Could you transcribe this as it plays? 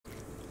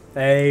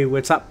Hey,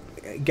 what's up,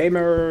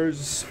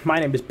 gamers? My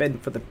name is Ben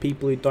for the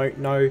people who don't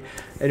know,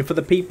 and for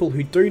the people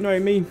who do know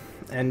me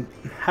and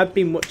have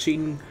been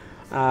watching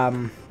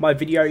my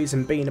videos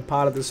and being a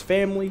part of this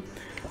family,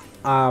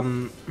 I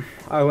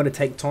want to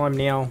take time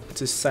now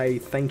to say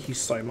thank you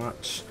so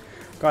much.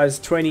 Guys,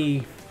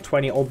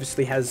 2020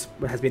 obviously has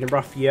been a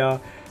rough year,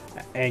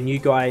 and you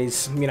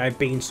guys, you know,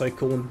 being so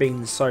cool and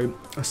being so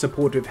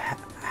supportive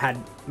had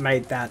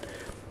made that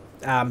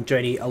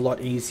journey a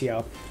lot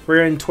easier.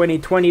 We're in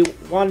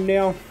 2021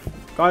 now,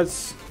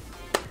 guys.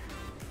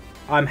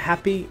 I'm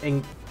happy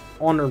and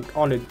honored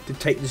to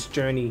take this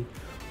journey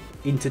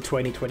into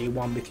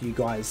 2021 with you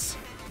guys.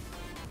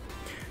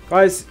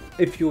 Guys,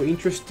 if you're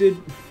interested,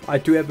 I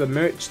do have a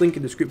merch link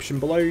in the description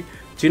below.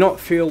 Do not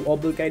feel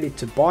obligated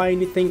to buy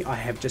anything. I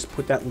have just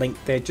put that link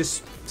there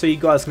just so you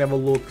guys can have a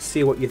look,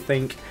 see what you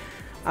think.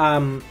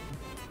 Guys,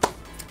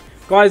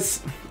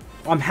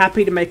 I'm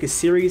happy to make a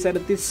series out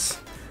of this,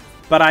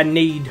 but I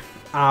need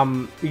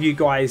you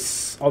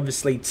guys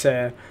obviously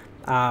to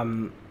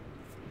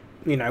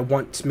you know,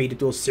 want me to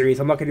do a series.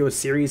 I'm not going to do a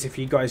series if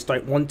you guys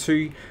don't want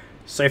to.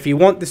 So if you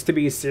want this to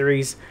be a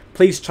series,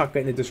 please chuck it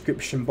in the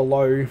description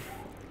below.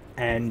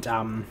 And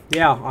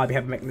yeah, I'll be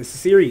happy making this a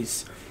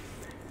series.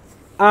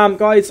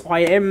 Guys,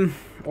 I am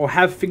or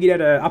have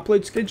figured out an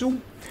upload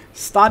schedule.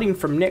 Starting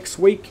from next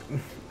week,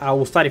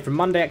 well, starting from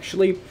Monday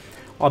actually,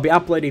 I'll be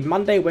uploading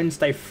Monday,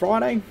 Wednesday,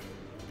 Friday.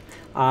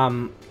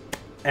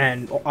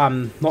 And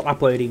I'm not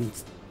uploading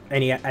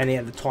any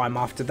other time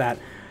after that.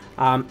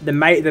 There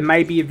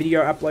may be a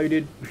video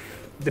uploaded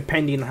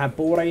depending on how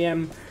bored I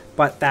am,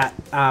 but that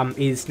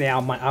is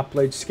now my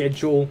upload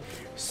schedule.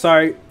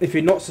 So if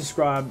you're not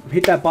subscribed,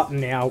 hit that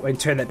button now and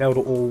turn that bell to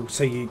all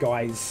so you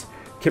guys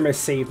can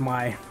receive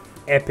my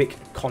epic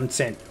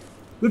content.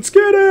 Let's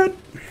get it!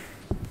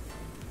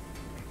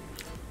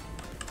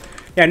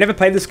 Yeah, I never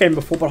played this game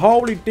before, but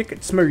holy dick,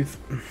 it's smooth.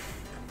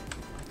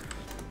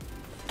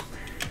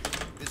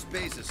 This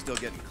base is still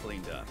getting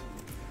cleaned up.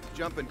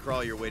 Jump and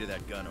crawl your way to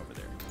that gun over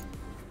there.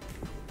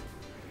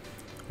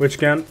 Which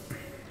gun?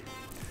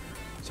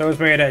 So it's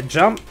made to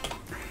jump.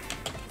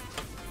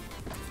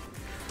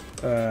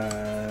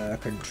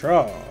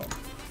 Control.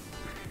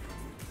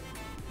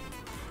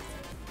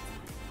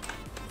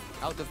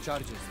 Out of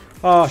charges.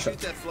 Oh, Shoot shit.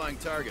 that flying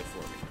target for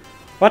me.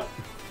 What?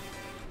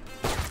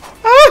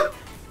 Ah!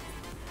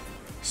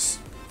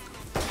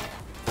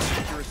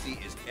 Accuracy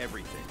is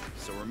everything,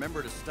 so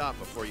remember to stop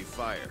before you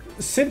fire.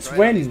 Since Try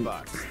it on these when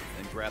boxes,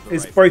 and grab the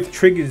is rifle. both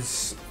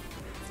triggers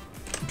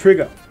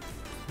trigger?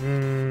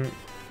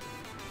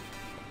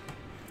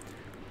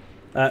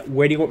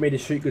 Where do you want me to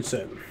shoot, good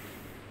sir?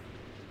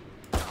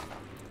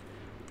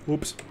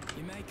 Whoops.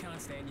 Your mate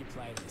can't stand your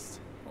playlist.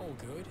 All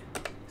good.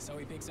 So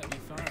he picks up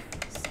your phone.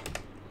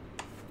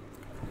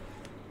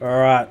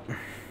 Alright.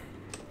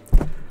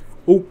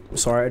 Oh,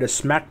 sorry, I just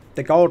smacked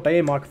the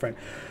goddamn microphone.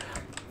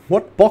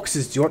 What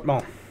boxes do you want,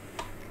 Mom?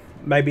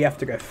 Maybe I have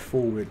to go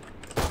forward.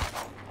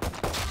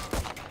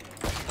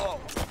 Oh.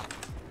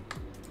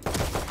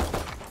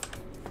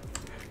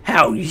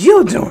 How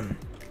you doing?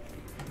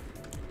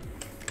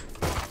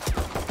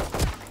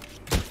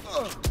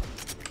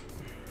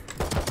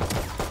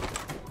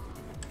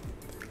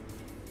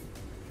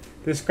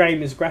 This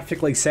game is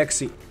graphically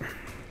sexy.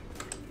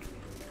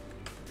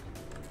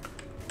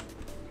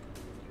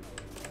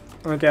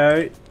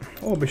 Okay.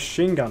 Oh,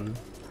 machine gun.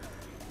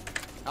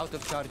 Out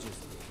of charges.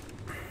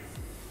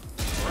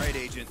 Right,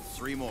 Agent.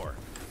 3 more.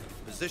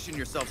 Position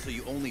yourself so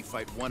you only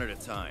fight one at a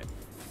time.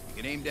 You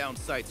can aim down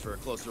sights for a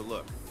closer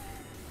look.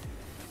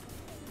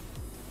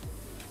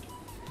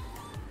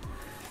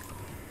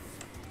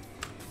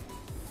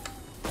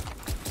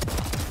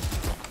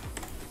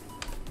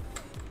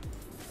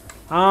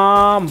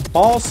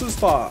 Boss as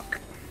fuck.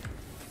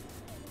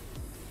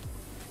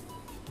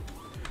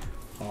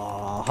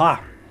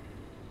 Aha.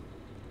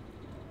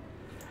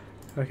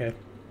 Okay.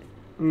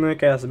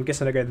 Okay, so I'm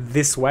guessing I go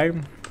this way.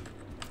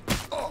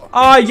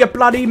 Ah, you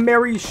bloody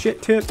Mary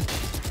shit tip.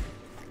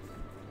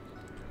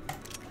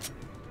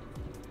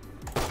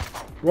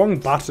 Wrong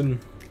button.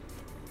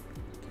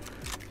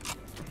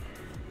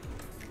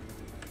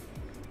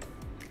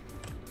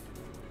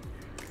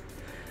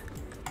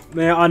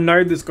 Now, I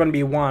know there's going to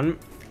be one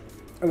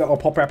that will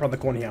pop out around the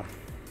corner here.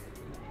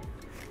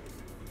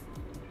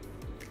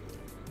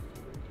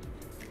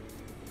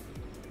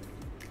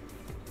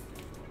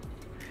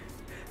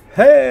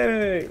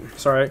 Hey!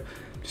 Sorry,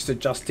 just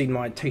adjusting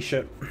my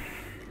t-shirt.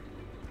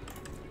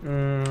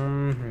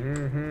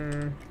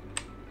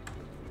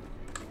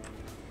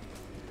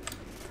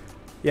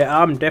 Yeah,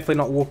 I'm definitely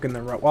not walking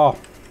the right. Oh.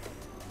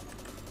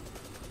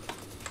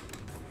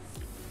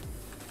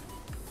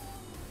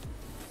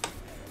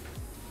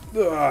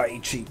 Ah,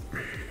 itchy.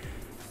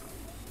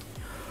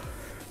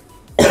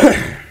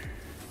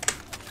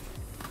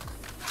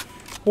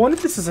 I wonder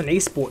if this is an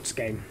esports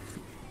game.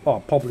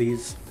 Oh, probably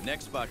is. The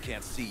next bot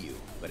can't see you,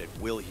 but it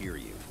will hear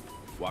you.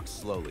 Walk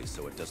slowly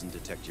so it doesn't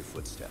detect your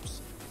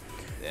footsteps.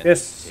 Then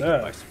Yes, take it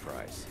sir. by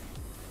surprise.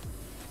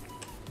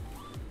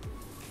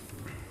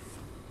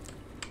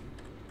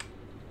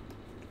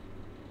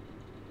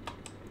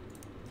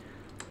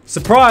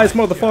 Surprise,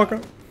 Nice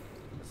motherfucker! job.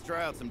 Let's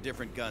try out some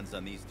different guns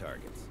on these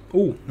targets. Ooh,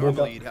 more Normally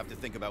gun. you'd have to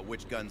think about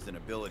which guns and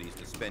abilities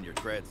to spend your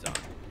creds on.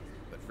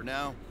 But for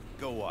now,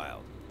 go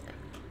wild.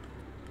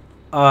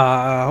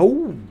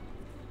 Ooh.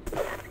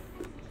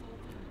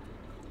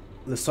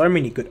 There's so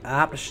many good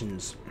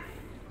options.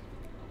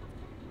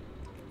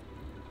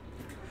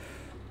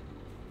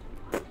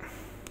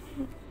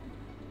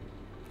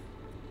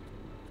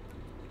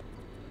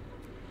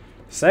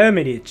 So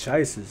many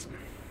choices.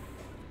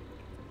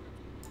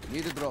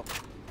 Need a drop.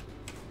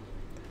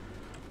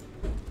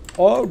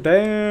 Oh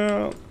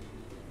damn!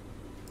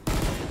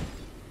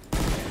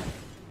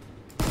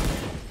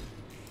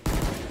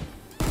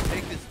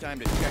 Take this time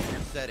to check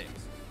your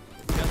settings.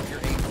 Adjust your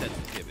aim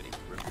sensitivity.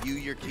 Review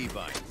your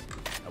keybinds.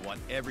 I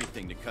want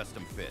everything to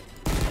custom fit.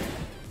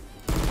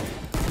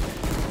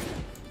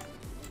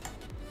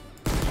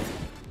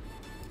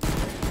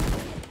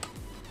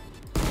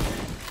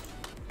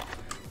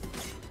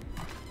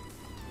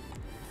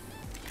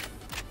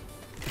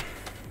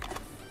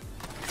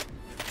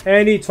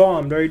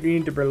 Anytime, don't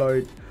need to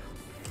reload.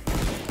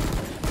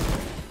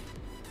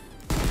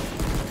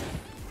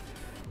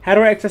 How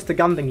do I access the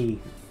gun thingy?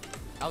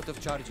 Out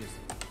of charges.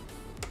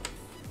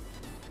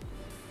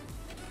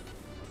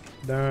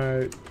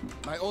 No.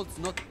 My ult's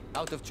not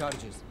out of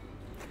charges.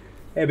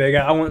 There we go.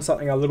 I want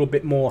something a little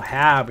bit more.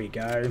 How we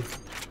go?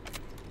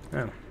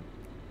 Oh.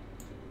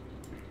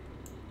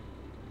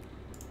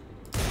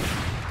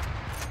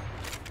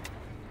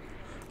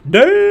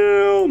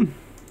 Damn!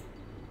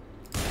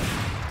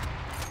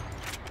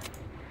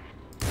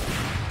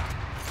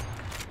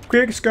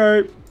 Quick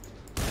scope.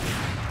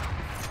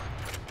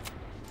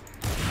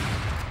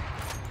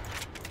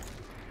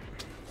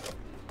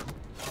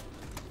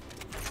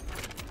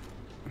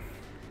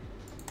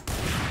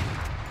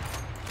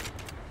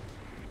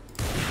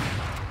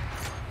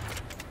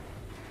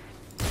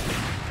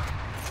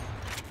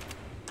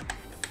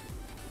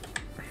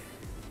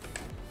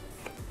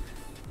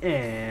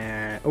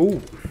 And ooh.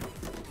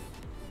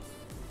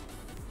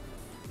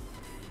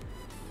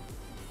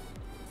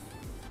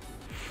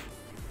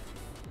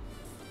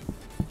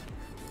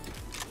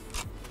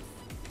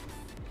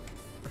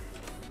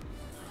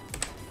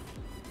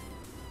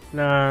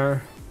 No.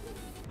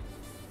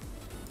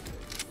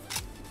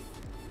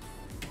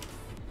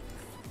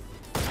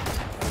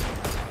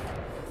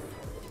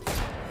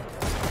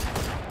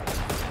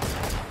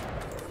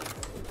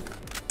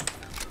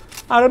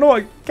 I don't know,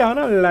 I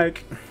kinda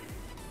like.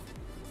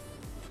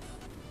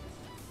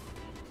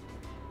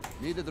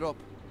 Need a drop.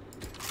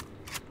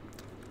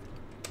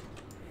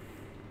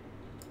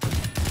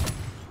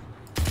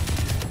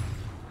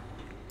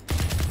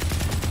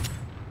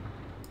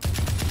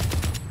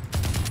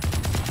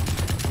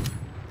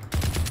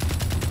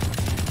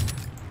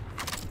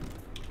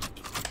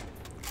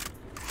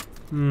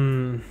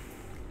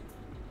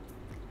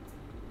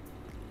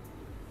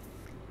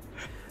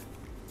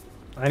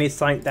 I need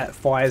something that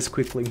fires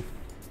quickly.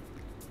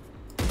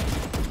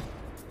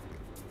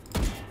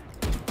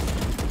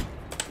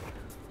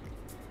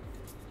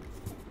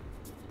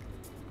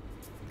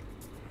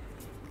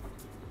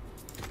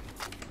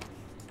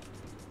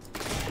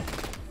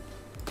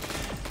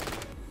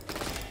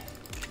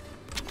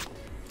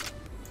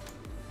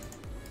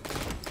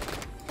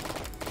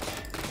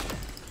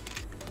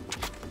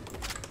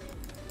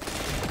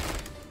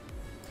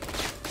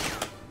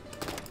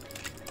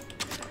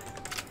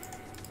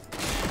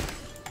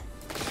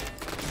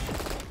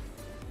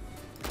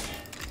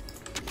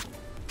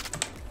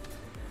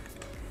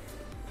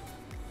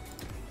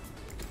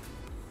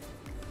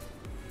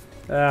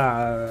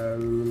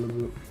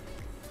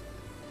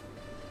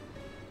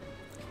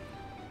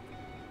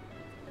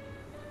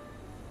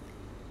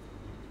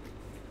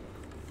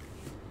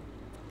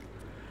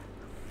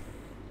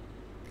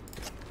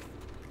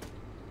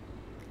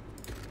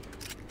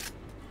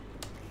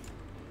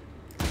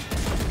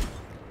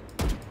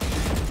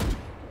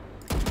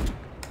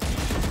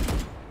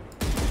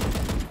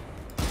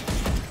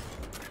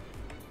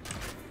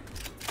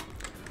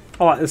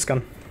 I like this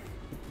gun.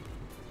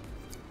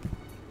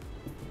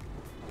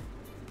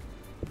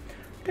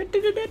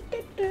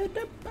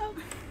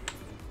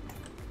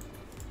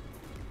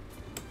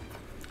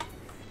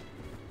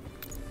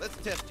 Let's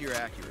test your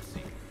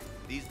accuracy.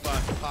 These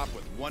bots pop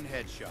with one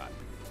headshot.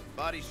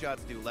 Body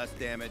shots do less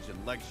damage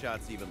and leg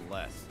shots even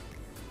less.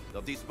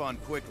 They'll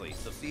despawn quickly,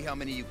 so see how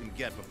many you can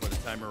get before the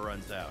timer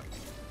runs out.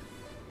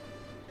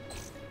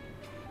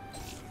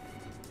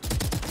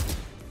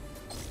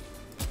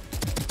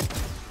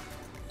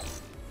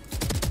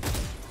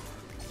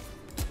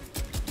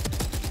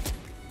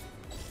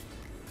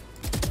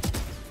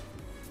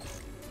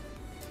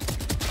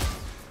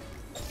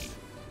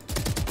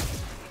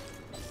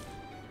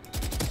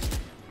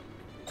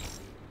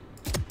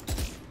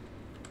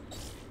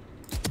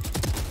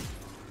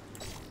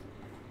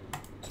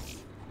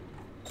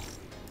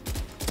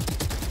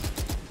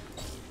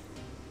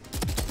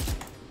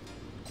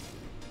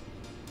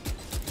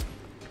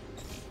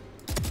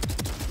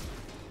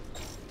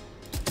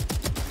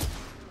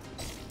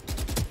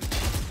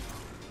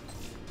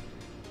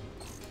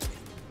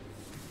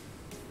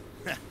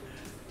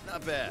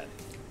 Not bad.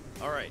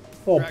 All right.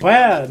 Oh, track down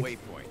that bad.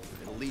 waypoint.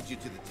 It'll lead you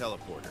to the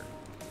teleporter.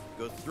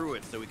 Go through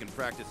it so we can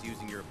practice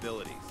using your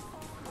abilities.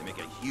 They make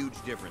a huge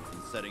difference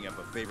in setting up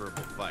a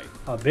favorable fight.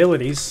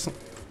 Abilities.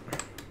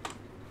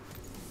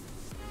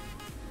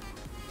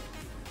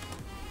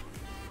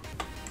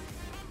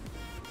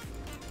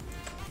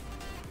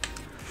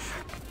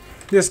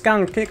 This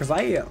gun kicks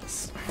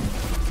ass.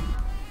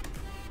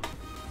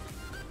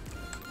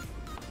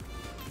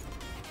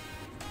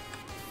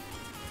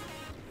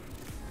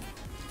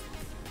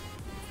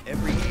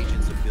 Every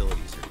agent's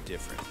abilities are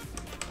different.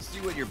 See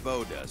what your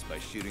bow does by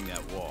shooting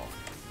that wall.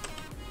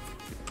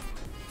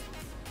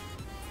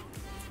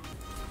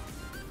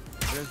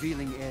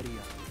 Revealing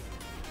area.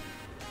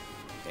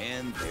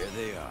 And there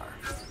they are.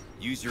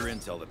 Use your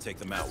intel to take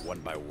them out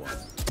one by one.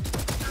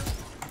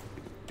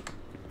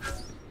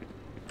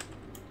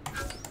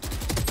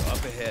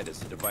 Up ahead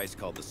is a device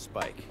called the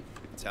Spike.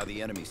 It's how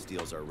the enemy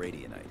steals our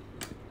radionite.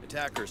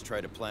 Attackers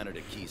try to plant it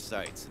at key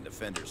sites, and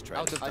defenders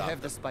try to stop I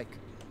have them. the spike.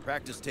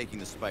 Practice taking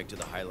the Spike to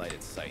the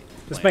highlighted site.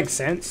 This Plant makes it.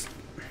 sense.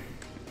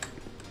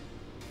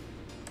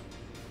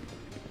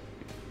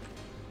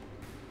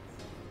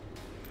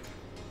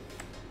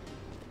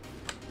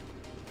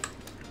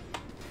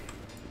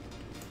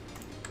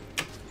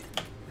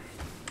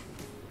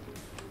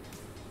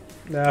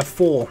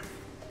 Four.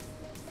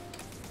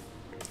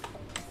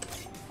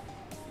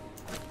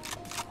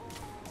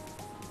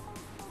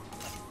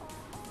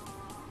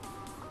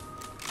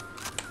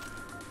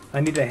 I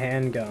need a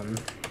handgun,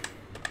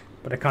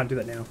 but I can't do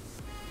that now.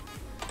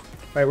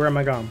 Wait, where am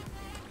I going?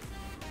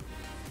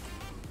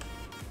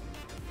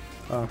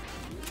 Oh.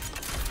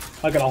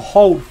 I got a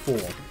hold four.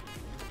 Let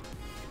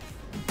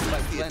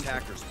the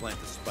attackers plant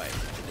the Spike.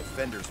 The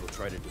defenders will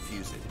try to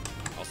defuse it.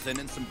 I'll send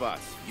in some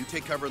bots. You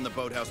take cover in the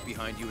boathouse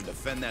behind you and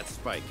defend that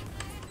Spike.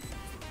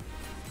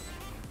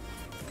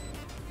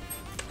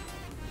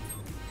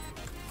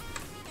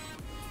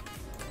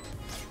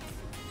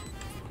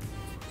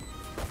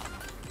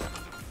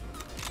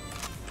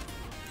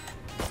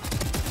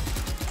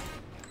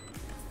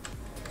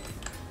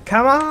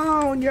 Come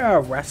on, you're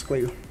a rascal.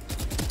 Remember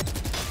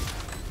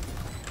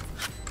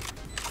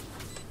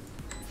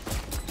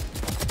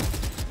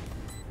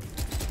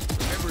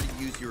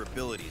to use your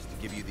abilities to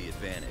give you the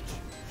advantage.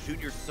 Shoot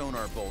your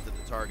sonar bolt at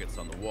the targets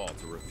on the wall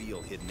to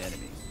reveal hidden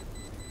enemies.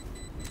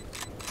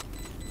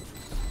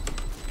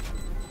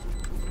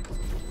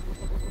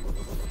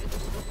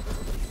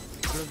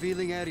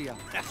 Revealing area.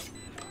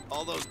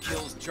 All those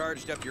kills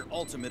charged up your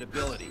ultimate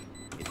ability.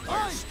 It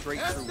fires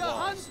straight through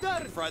walls. You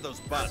can fry those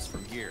bots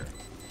from here.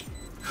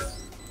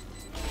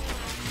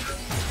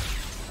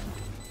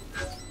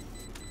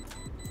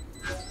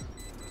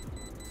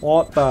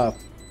 What the?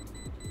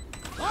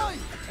 I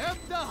am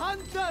the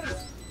hunter.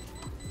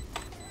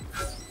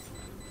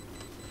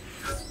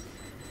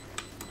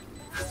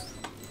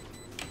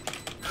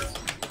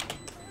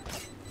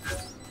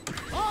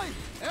 I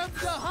am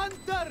the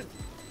hunter.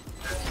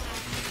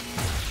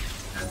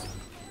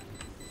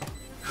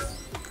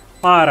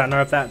 I don't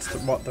know if that's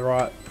what the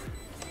right.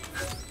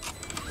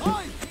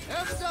 I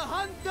am the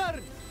hunter.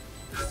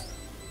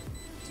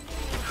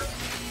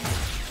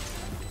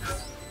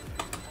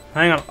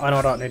 Hang on, I know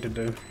what I need to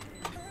do.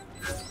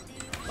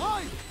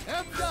 I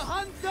am the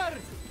hunter.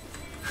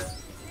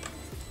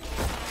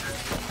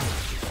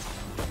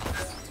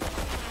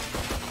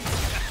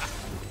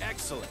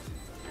 Excellent.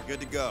 You're good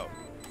to go.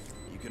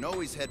 You can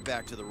always head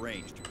back to the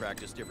range to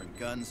practice different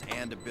guns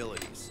and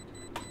abilities.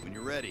 When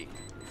you're ready,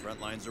 front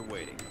lines are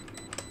waiting.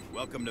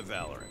 Welcome to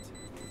Valorant.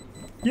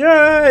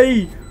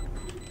 Yay!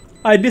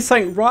 I did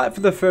something right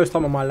for the first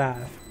time in my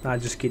life. Nah,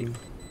 just kidding.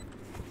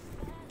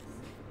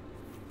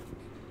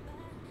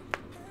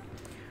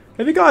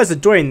 If you guys are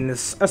enjoying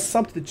this, a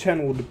sub to the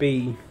channel would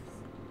be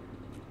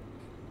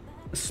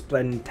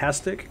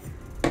splentastic.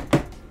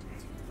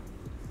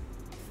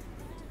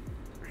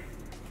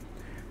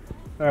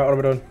 Alright, what am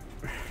I doing?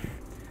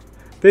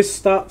 This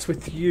starts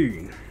with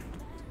you.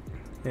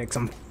 Yeah, because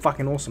I'm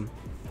fucking awesome.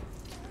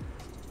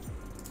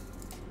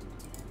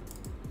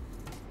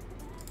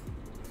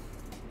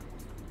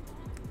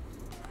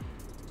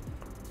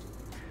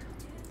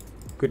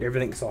 Good,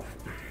 everything's off.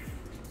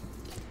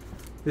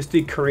 Let's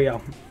do Korea.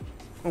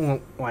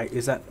 Oh, wait,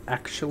 is that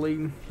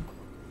actually...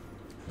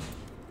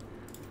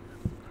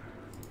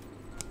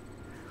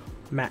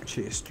 Match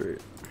history.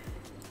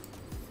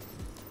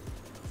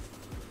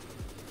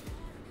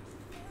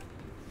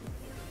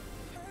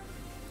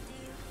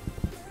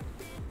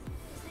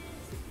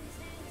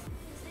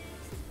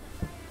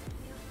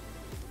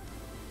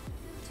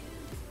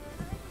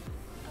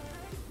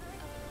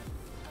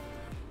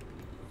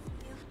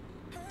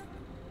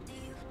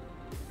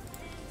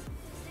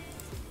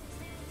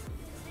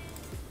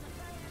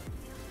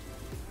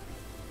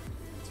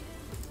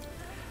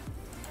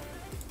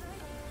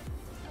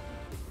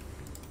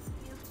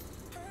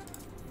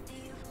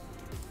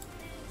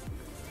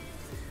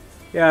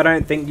 Yeah, I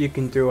don't think you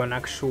can do an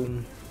actual...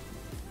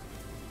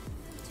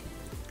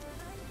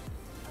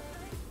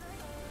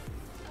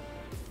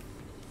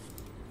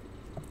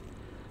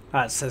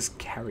 Ah, it says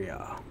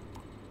carrier.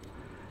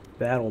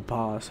 Battle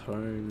Pass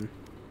home.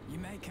 You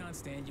may can't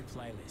stand your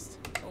playlist.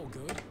 All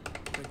good.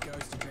 But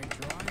goes to drink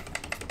drive.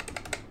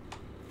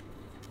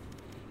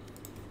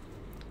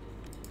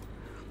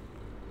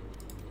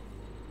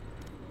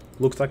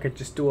 Looks like I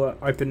just do an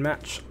open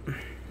match.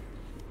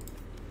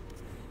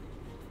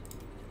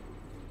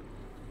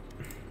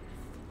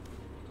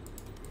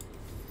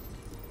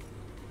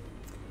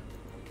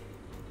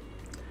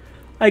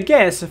 I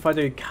guess if I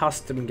do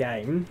custom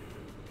game.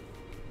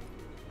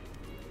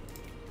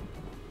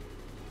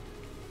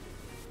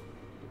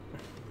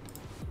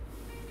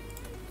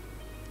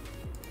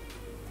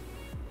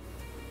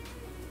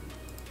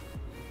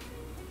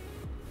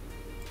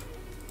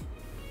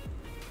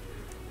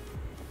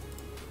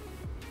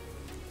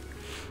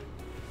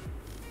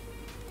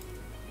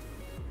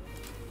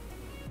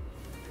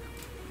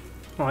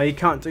 Oh, you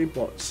can't do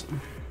bots.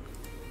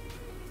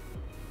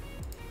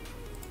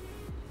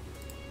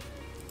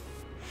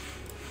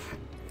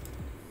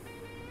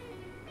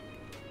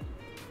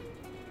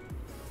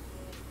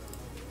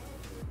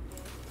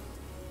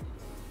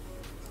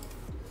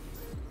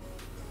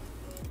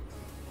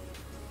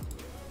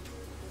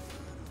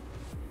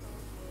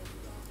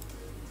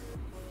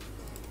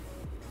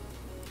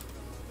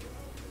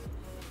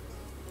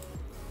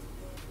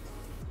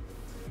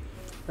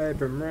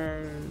 Open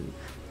round.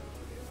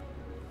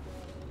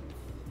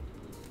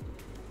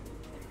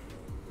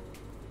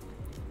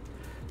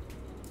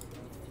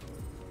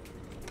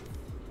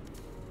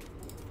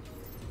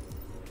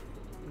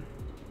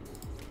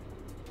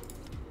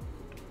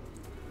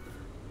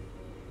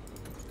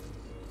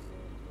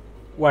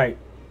 Wait.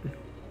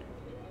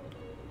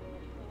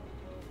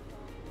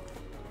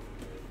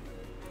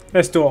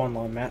 Let's do an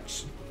online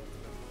match.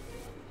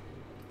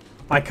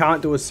 I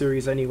can't do a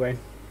series anyway.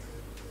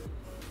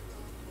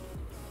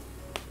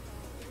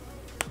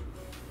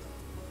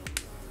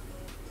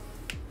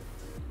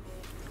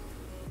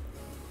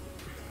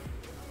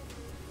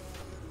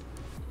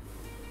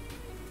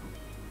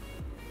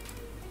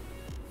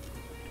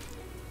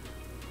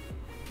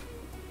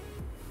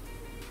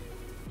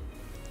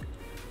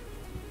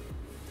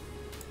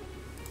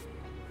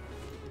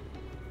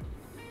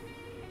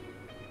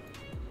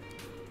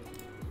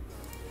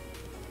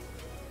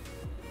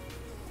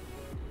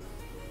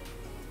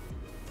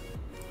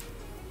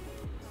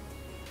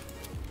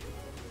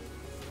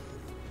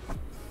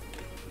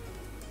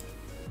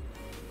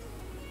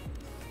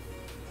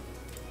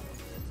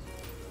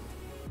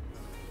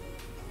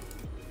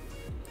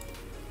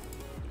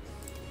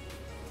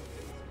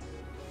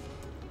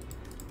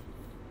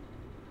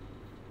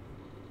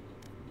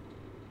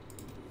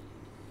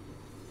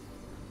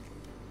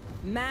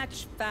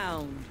 Match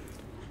found.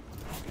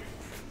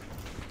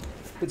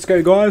 Let's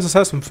go, guys. Let's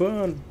have some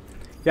fun.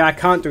 Yeah, I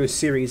can't do a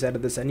series out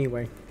of this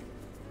anyway.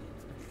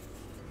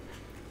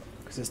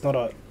 Because it's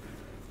not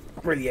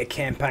really a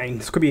campaign.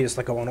 This could be just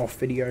like a one-off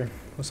video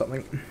or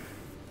something.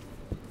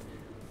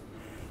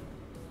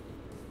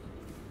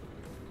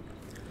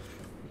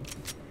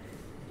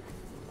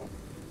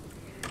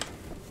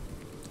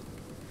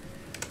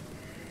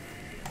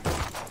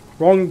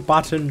 Wrong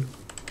button.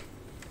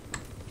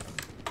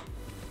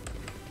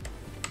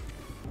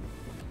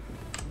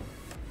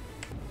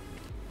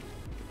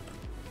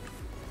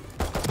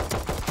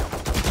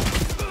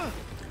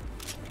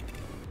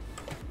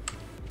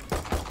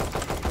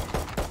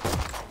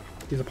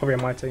 These are probably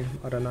on my team.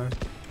 I don't know.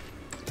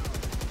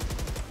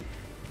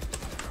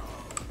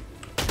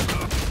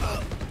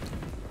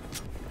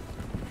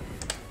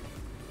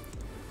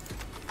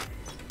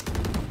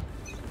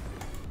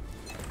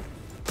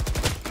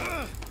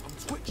 I'm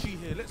twitchy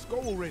here. Let's go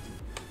already.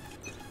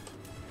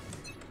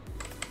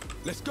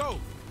 Let's go.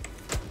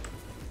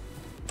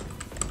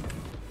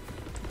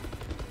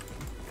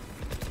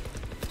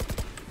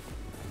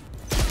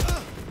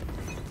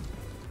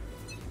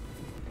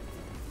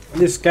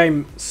 This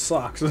game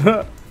sucks.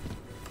 Oh,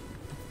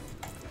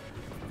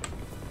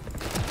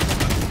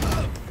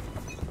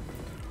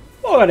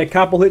 I had a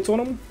couple hits on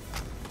him.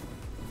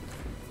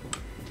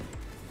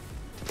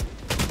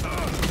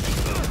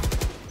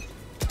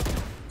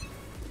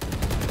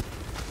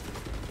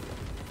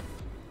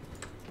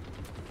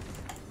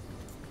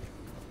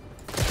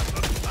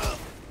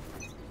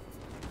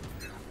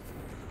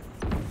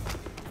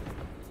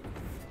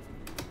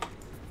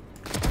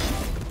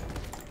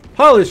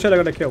 Holy shit, I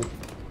got a kill.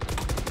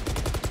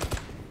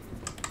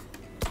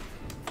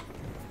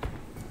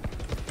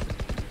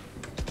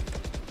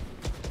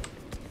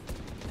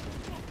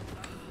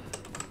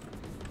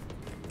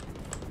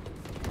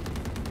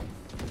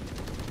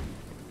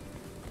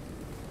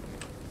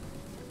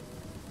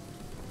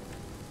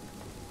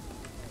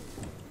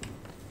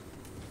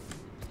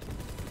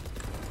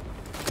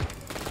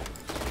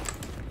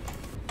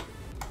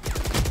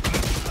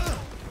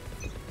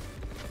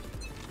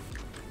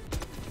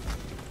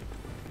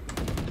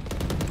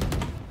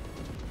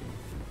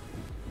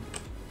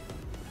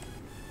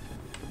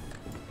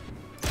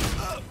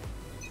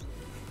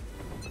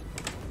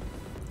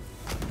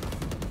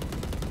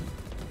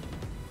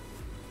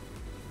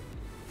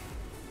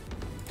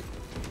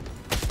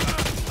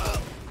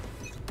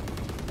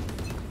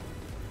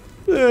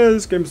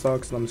 This game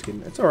sucks. No, I'm just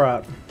kidding. It's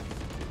alright.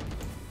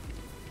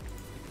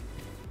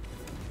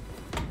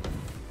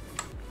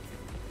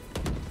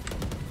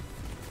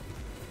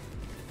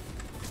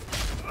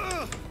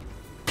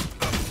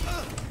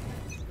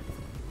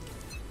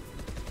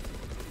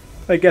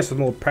 I guess with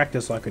more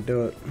practice I could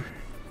do it.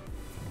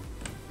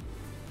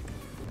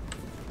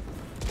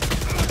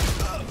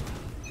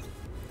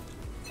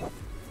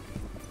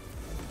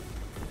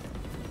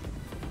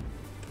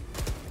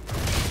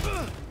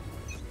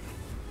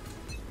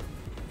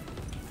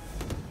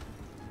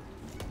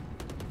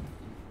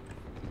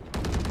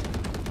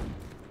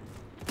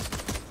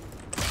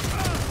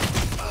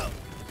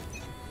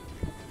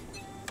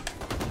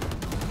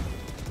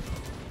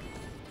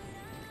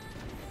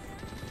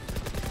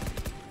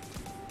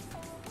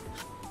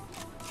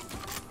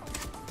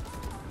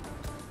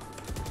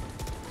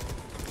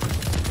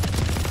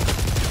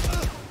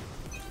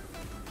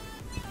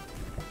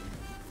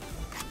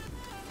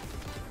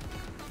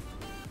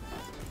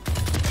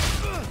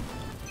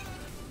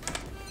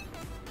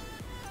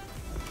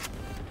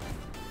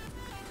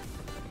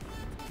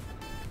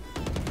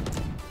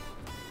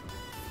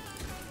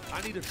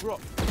 I need a drop.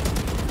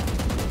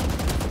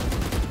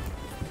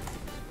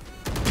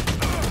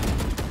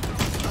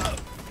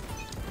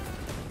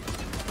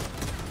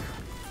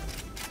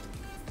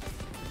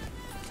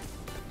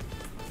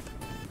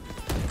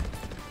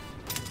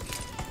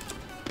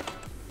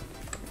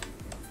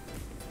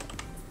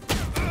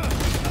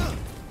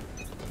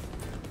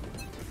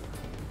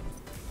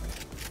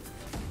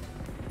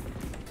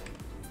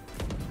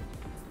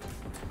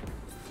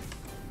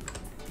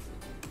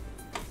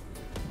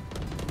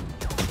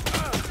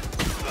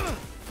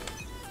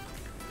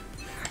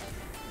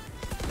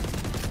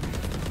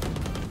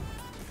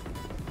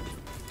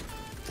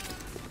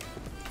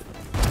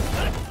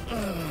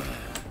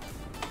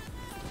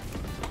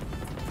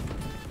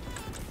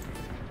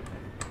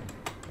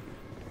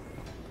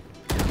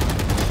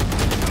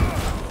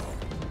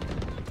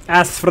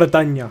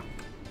 Asfredanya.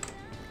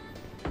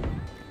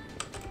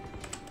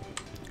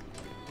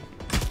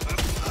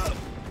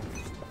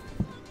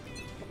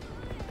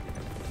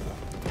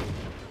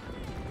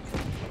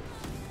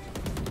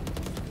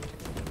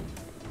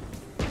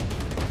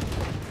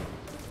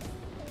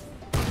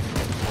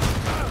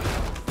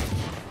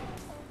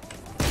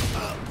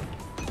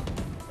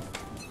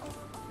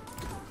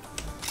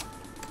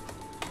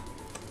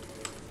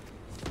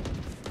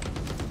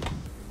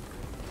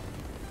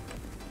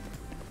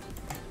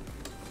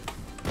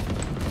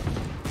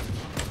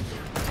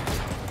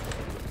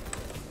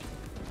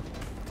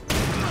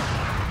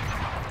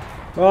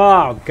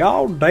 Oh,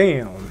 god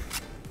damn.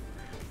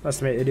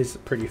 Must admit, it is a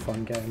pretty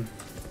fun game.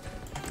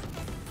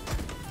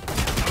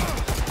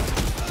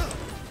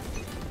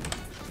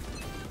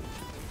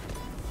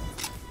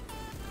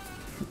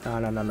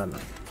 No.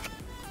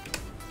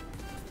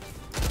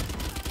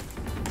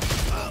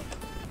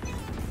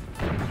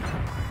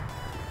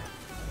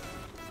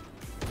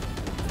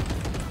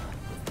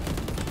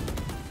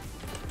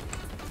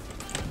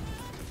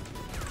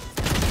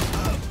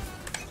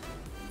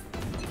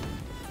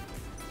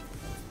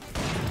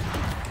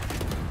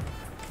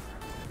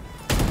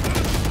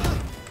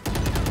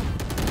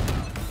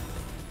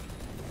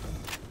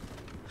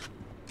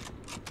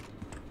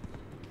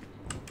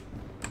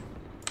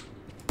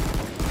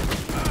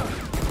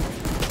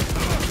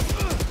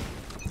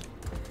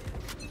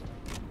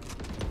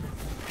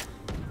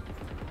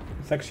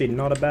 It's actually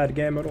not a bad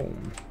game at all.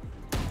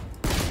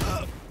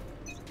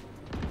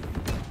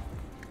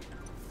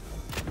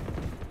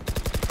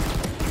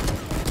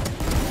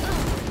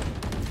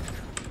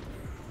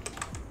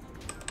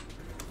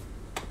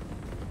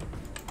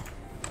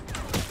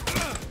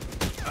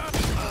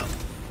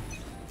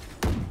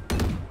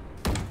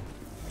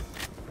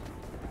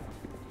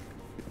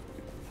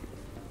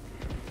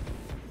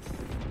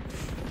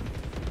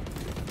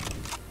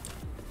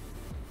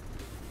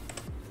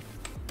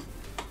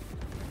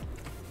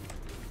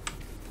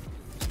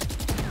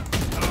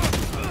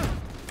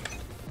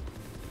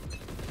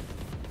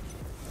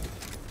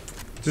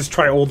 Just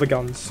try all the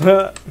guns.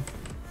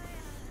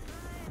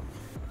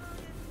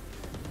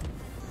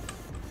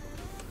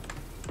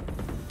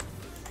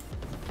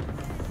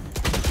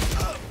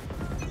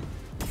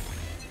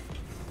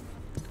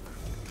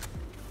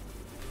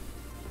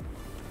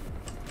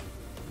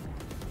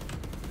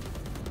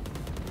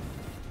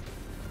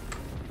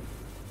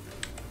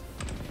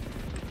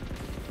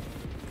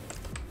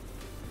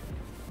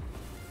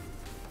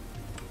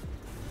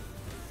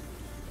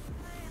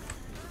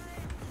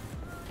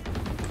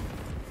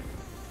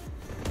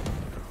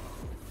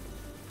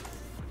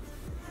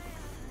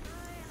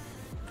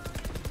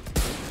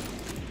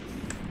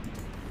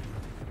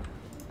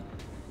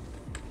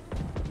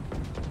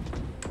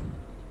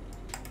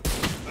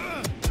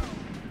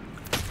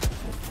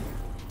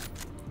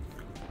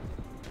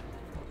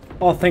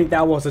 I think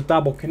that was a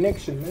double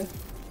connection, man.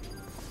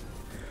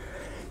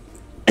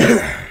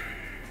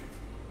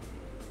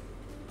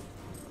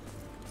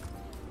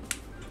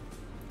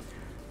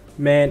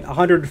 Man,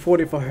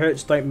 144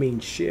 hertz don't mean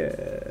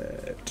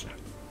shit.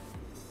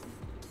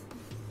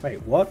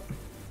 Wait, what?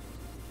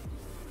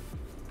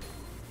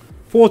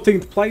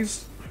 14th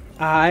place.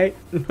 I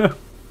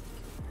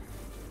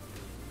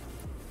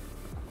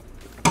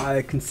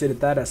considered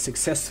that as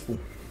successful.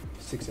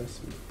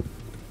 Successful.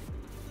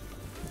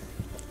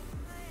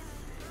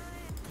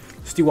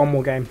 Let's do one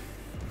more game.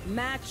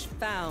 Match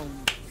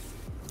found.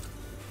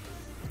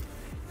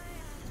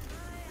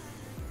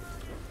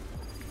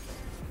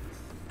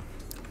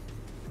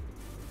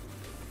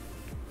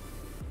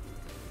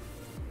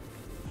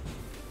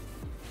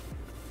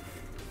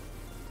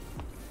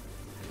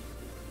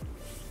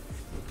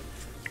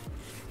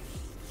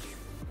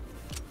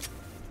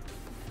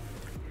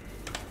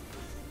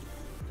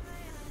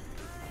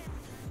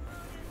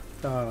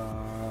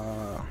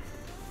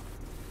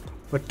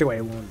 What do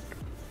I want?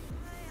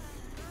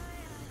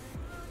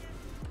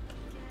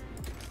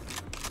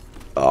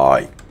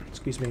 Oh,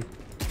 excuse me.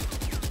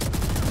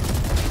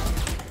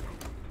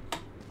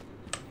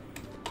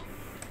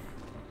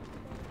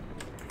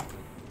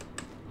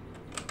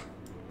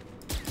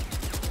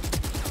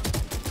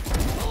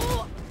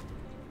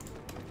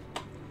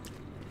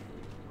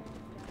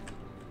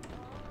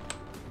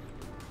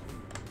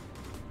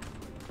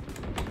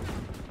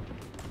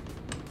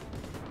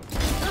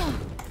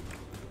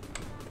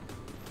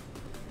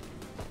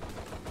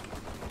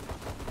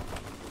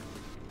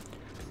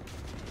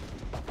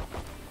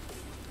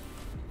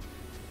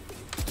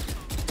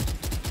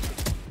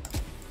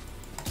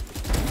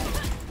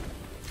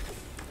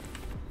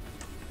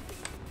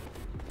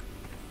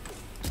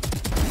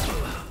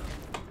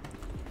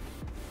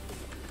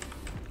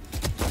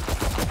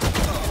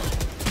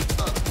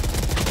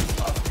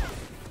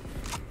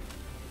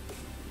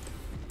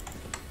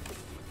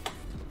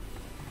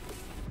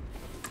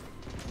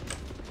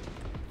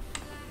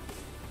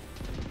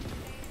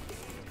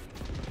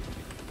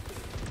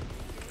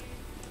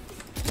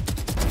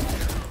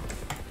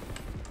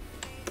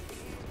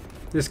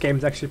 This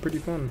game's actually pretty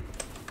fun.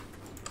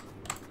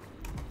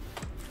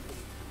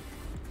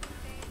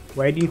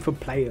 Waiting for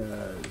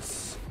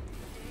players.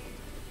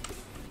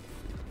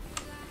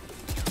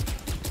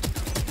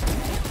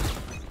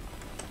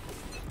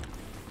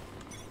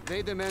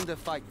 They demand a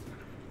fight.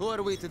 Who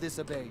are we to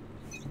disobey?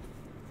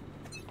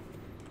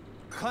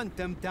 Hunt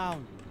them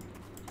down.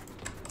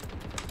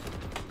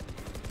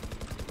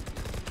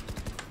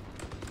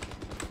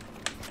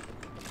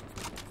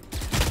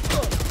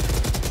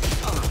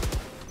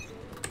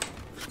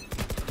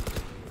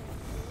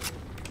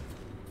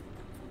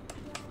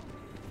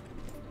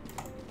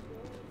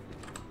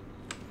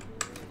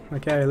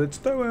 Okay, let's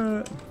do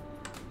it.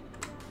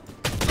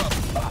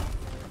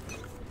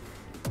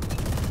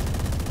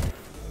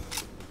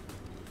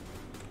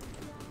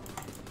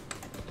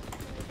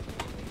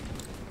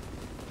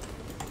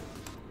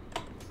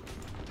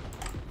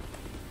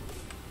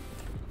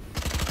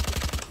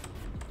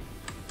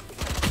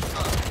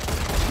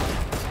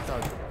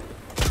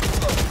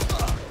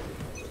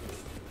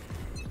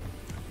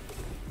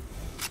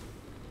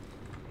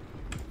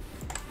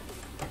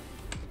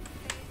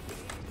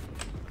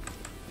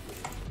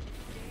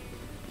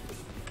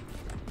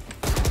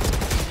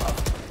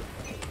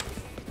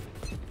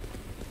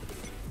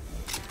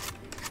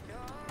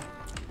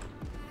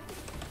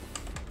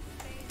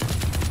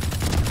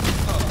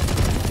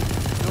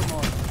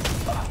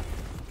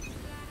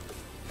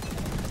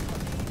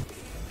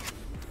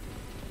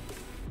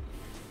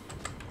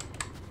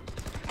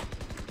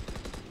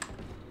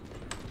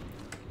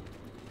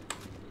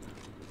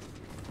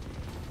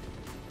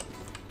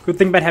 Good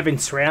thing about having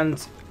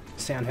surround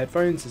sound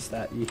headphones is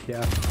that you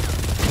hear.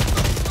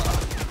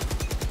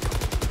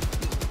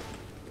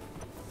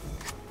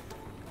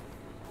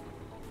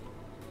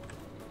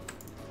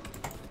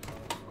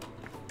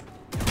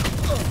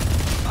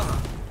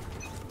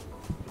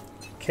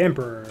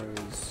 Campers.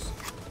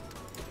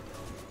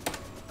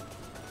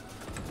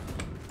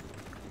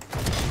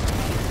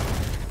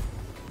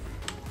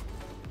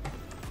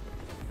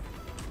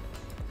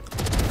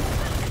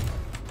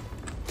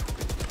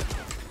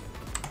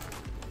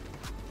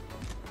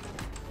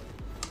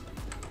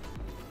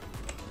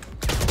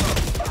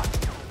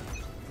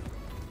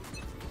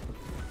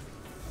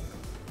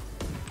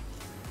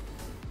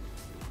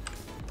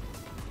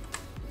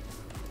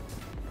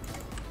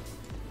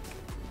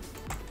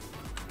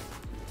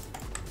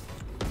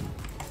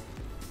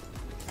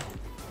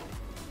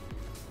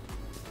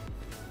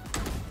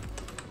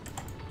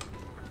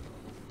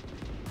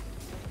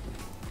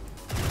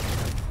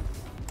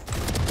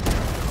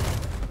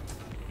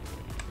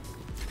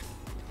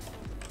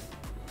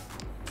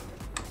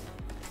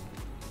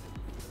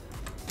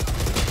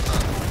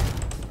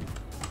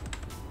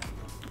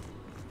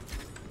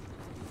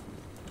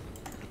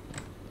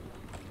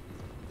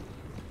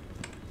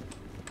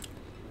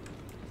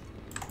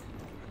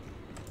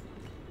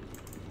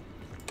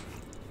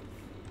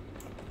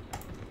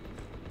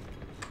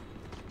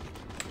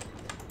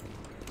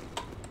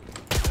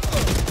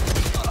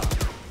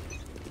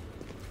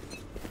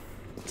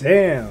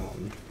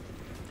 Damn.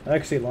 I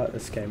actually like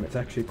this game. It's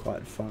actually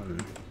quite fun.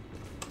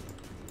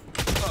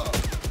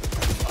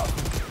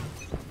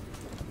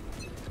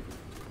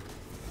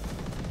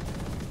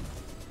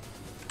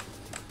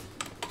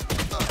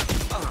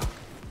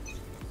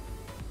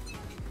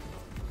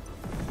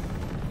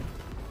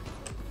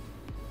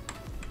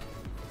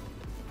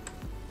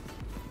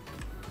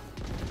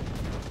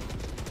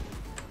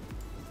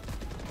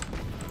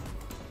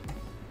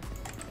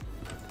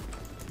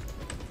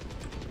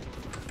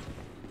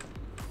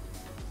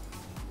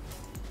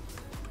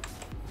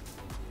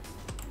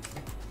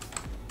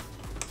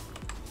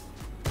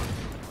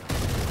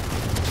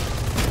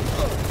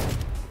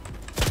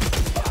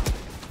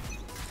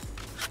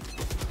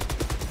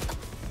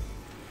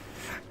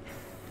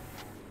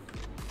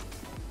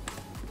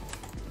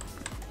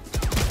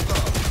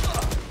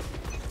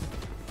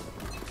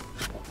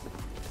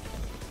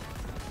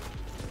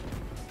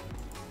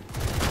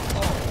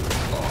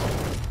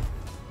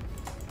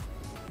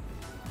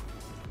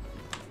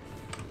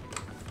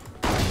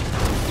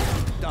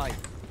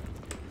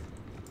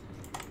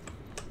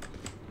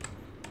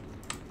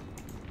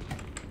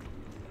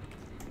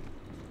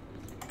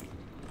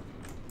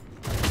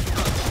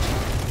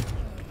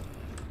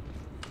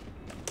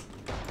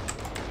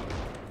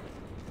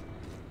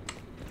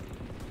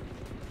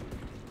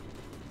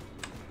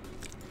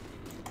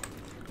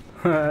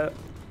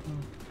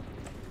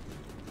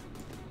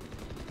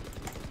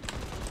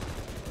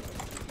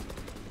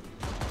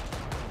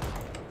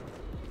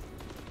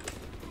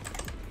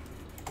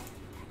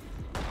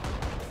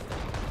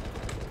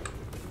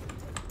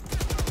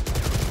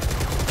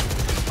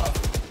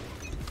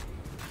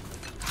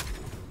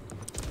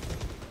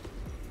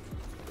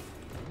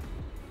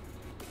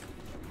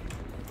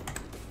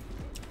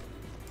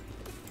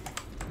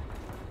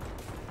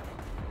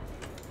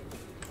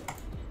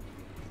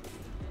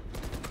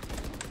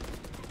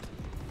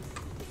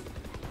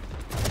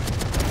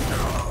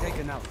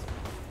 Taken out.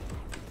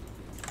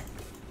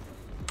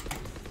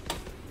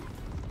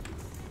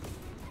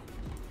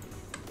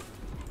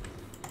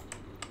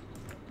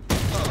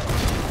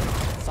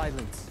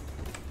 Silence.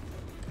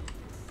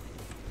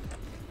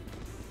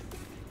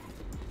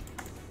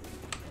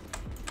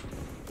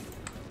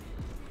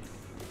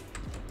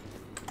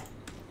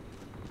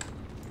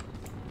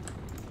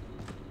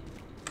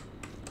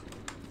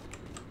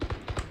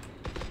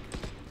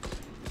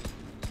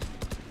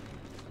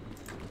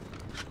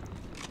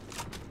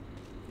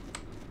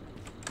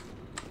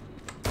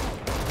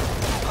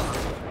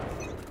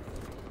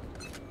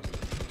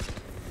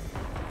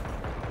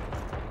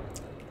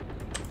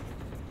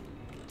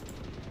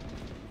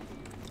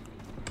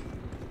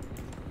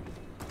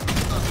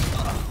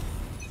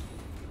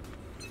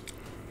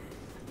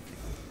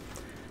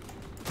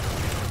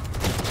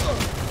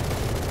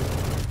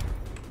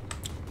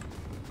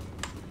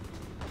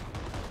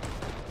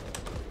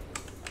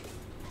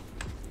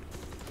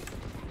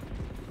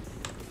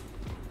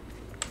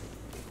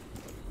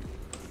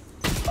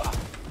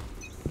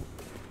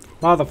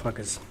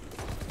 Motherfuckers.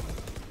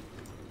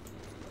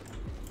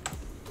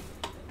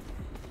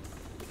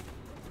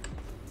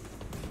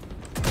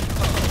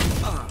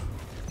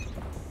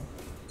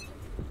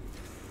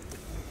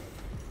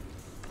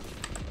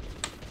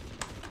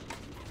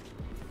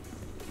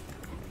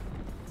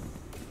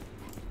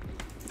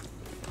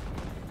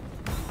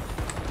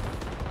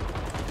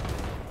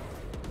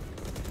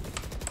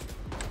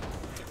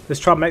 Let's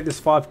try and make this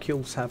 5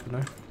 kills happen,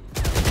 eh?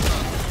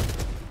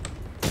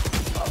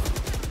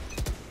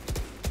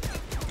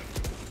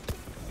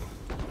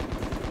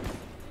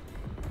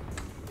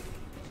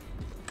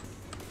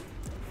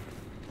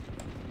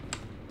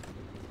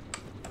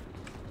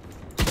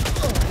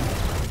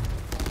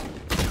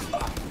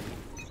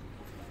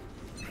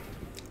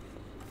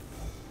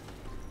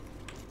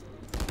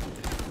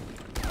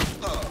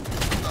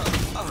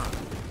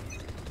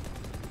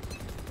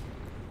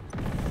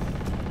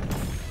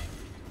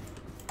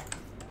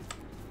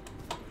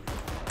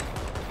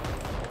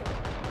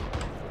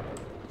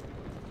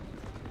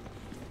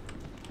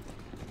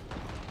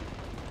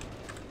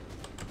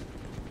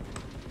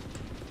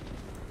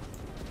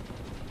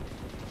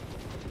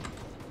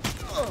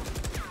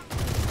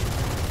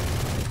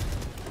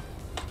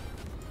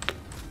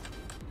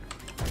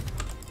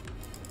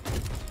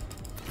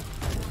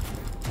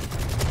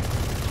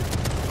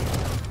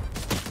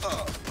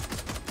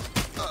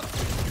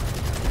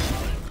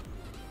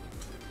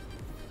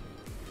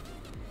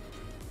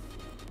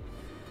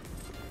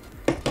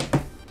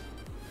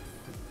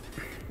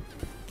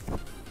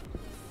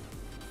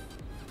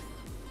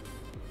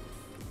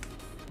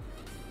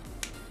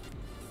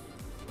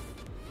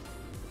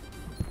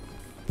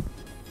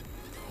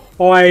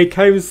 I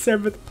came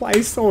 7th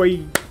place,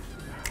 oi.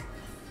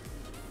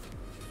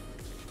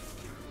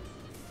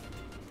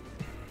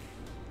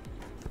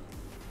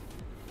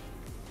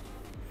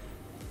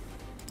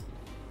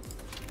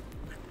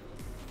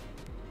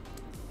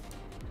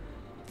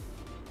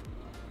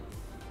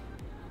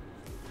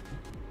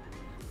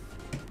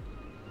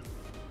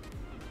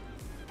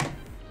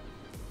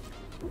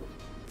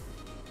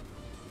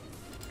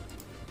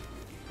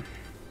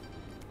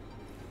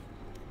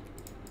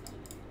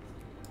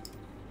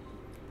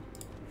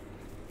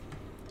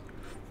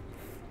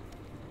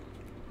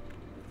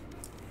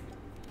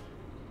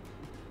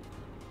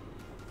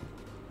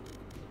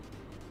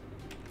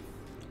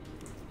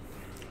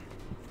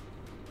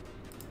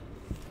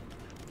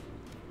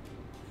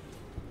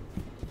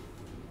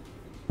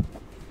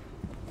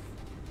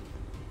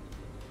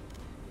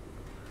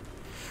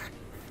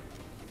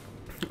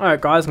 Alright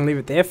guys, I'm gonna leave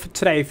it there for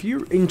today. If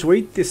you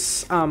enjoyed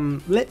this,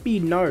 let me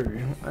know,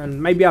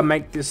 and maybe I'll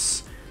make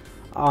this,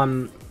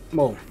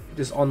 well,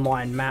 this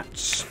online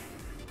match,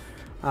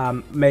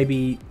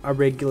 maybe a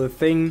regular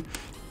thing.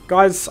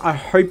 Guys, I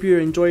hope you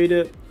enjoyed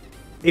it.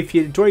 If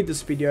you enjoyed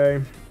this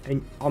video,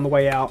 and on the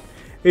way out,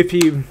 if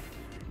you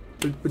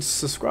would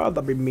subscribe,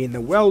 that'd mean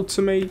the world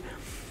to me.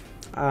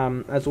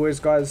 As always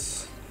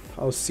guys,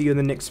 I'll see you in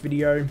the next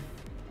video.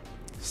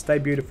 Stay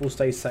beautiful,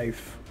 stay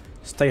safe,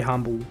 stay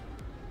humble.